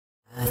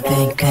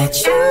that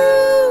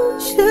you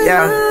should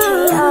Yeah,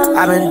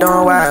 I've been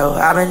doing well,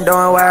 I've been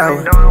doing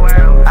well.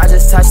 I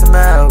just touched the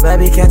mail,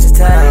 baby, can't you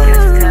tell?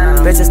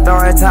 Bitches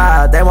throwing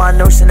tile, they want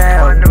new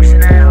Chanel.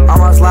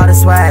 Almost lost the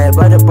swag,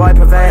 but the boy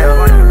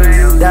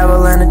prevailed.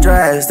 Devil in the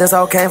dress, this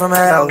all came from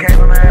hell.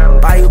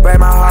 Why you break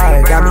my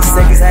heart, got me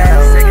sick as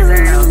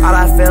hell. All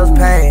I feel is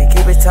pain,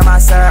 keep it to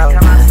myself.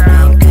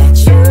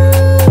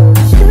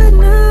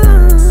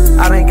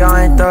 I've been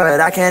going through it,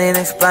 I can't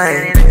even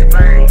explain.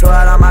 Too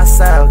hard on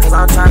myself, cause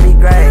I'm trying to be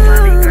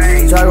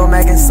great. Struggle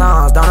making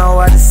songs, don't know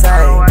what to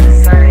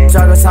say.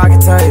 Struggle talking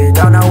to you,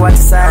 don't know what to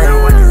say.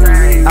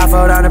 I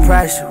fold under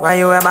pressure when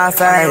you in my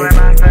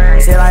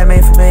face. Shit like me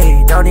for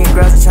me, don't need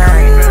girls to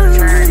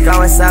change. Go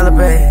and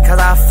celebrate, cause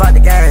I fucked the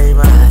game.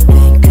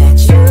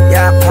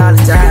 Yeah, I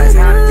apologize.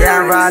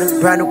 Yeah, I'm riding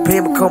brand new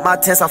people, cool my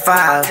 10 on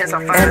 5.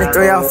 In the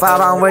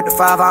 305, I'm with the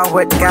 5, I'm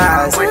with the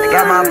guys.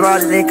 Got my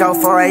brother Nico,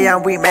 4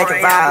 AM, we making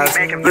vibes.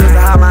 Used to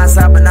hide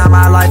myself, but now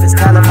my life is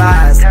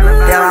televised.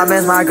 Yeah, I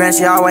miss my grand,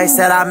 she always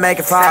said I'd make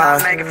it far.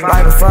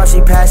 Right before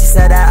she passed, she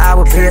said that I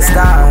would be a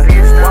star.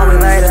 1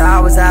 week later, I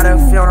was at her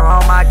funeral,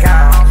 oh my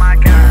god.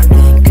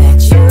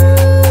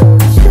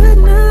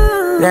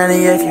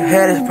 Danny, if you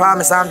hear this,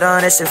 promise I'm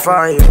doing this shit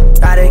for you.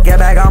 Gotta get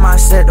back on my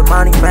shit, the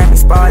money make me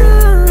spoil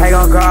you. Hey,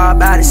 gon' grow up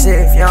about this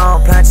shit if you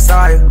don't plant your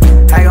soil.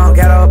 Hey, gon'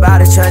 get up about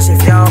the church if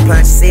you don't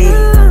plant your seed.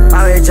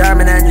 I'm a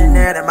German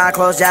engineer and my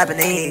clothes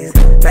Japanese.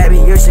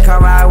 Baby, you should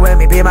come ride with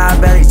me, be my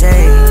belly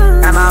jean.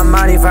 And my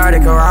money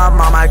vertical, I'm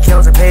on my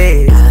kills and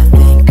peas.